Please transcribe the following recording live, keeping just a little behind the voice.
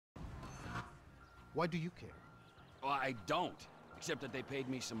Why do you care? Well, I don't, except that they paid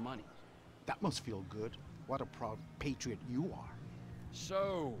me some money. That must feel good. What a proud patriot you are.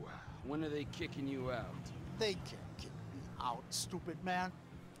 So, when are they kicking you out? They can't kick me out, stupid man.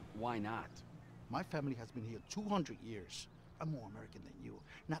 Why not? My family has been here 200 years. I'm more American than you.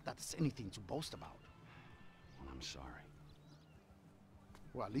 Not that it's anything to boast about. Well, I'm sorry.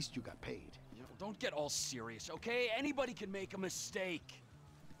 Well, at least you got paid. You know, don't get all serious, okay? Anybody can make a mistake.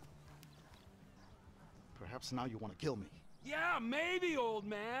 Perhaps now you want to kill me. Yeah, maybe, old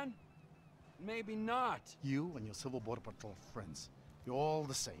man. Maybe not. You and your Civil Border Patrol friends, you're all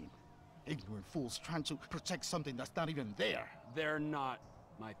the same. Ignorant fools trying to protect something that's not even there. They're not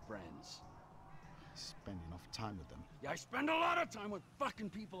my friends. I spend enough time with them. Yeah, I spend a lot of time with fucking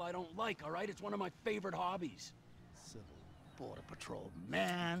people I don't like, all right? It's one of my favorite hobbies. Civil Border Patrol,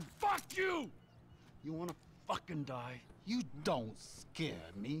 man. Fuck you! You wanna fucking die? You don't scare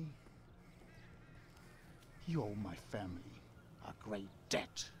me. You owe my family a great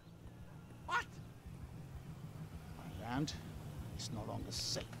debt. What? My land is no longer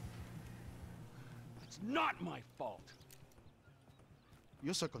safe. It's not my fault.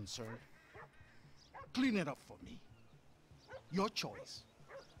 You're so concerned. Clean it up for me. Your choice.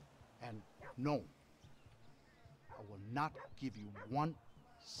 And no, I will not give you 1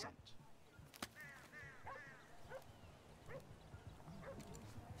 cent.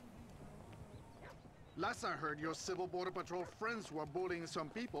 Last I heard, your Civil Border Patrol friends were bullying some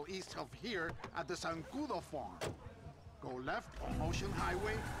people east of here at the Zancudo farm. Go left on Ocean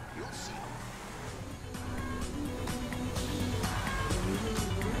Highway, you'll see them.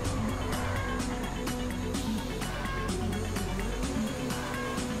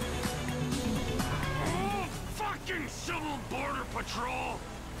 Oh, fucking Civil Border Patrol!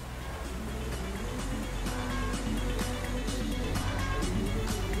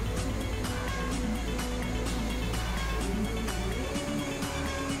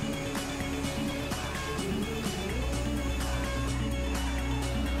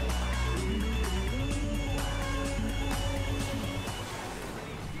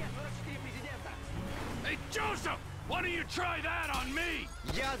 Hey, Joseph! Why don't you try that on me?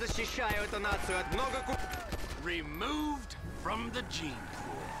 Я защищаю эту нацию от Removed from the gene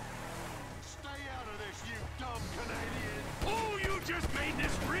pool. Stay out of this, you dumb Canadian! Oh, you just made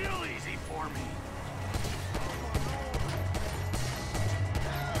this real easy for me.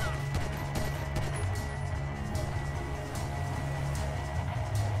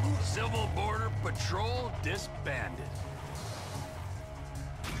 Civil Border Patrol disbanded.